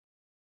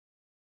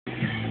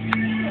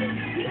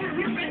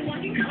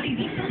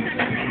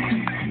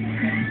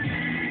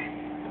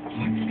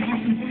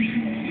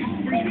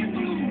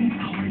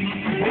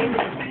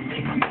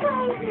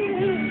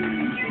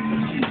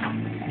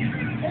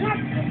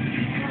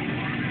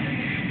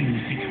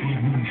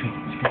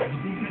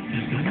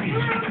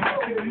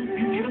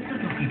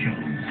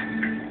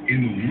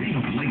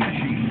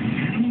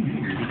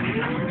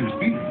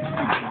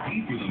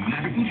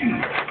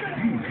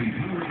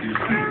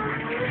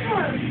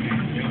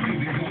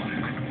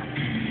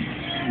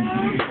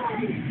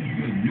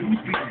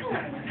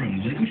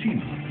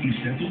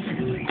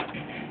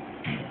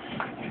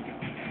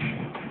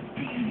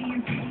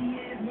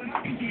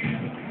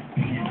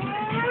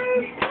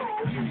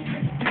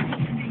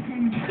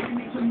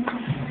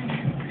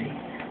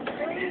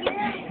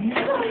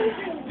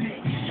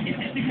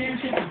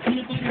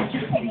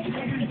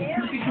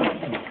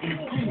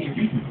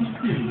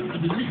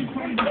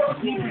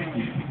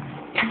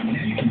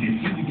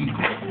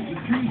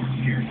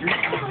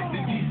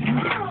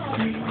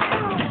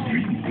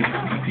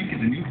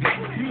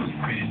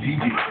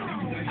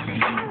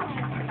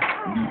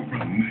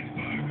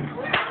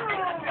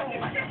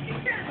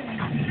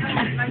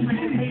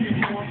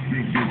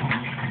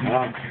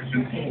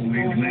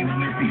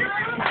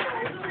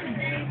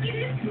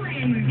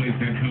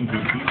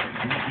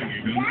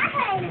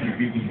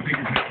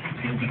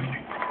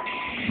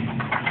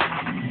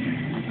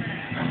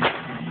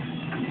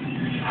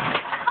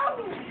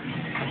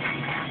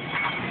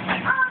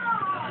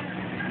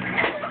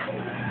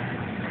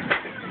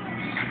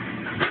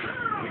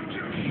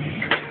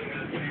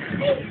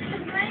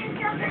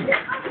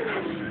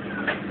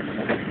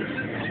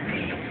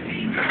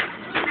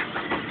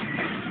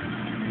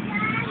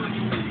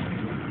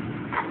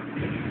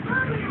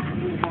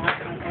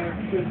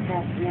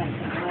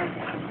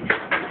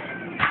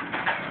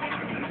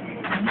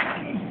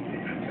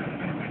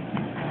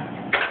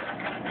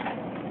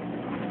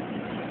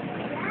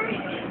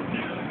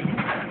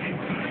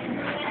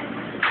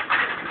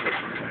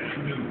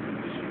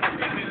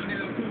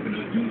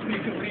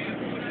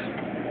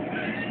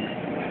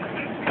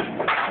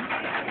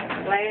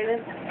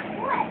Landon,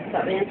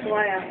 stop being so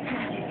loud.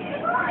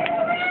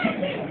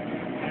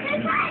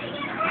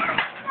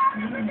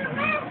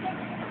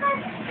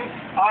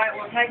 Alright,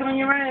 well take them in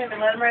your room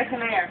and let them rest in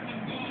there.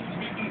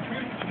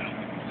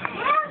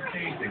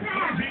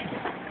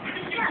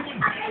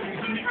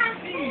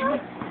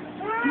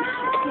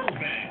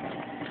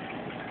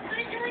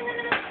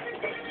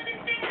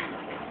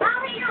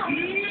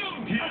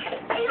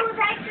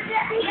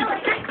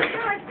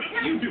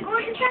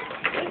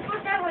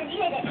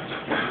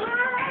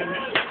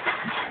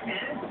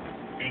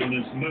 In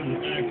this little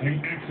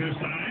acting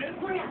exercise,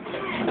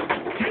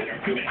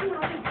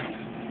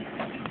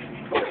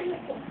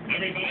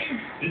 everybody,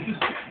 this is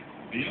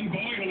the young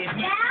boy who lives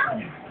next to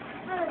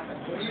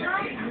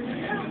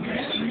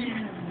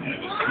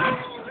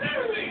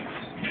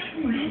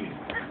me.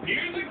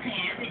 Here's a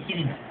card with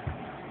some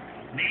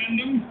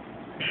random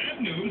bad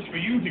news for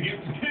you to give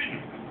to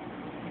Tanner.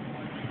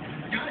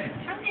 Got it.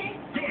 Okay.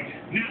 Good.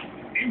 Now,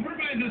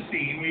 improvise a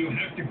scene where you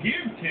have to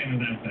give Tanner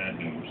that bad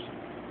news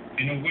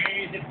in a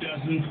way that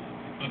doesn't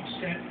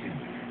upset him.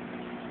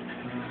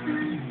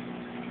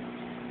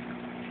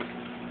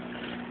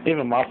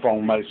 Even my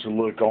phone makes it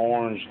look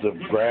orange, the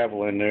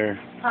gravel in there.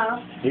 Huh?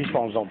 These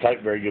phones don't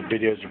take very good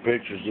videos or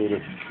pictures, do they?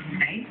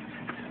 Hey.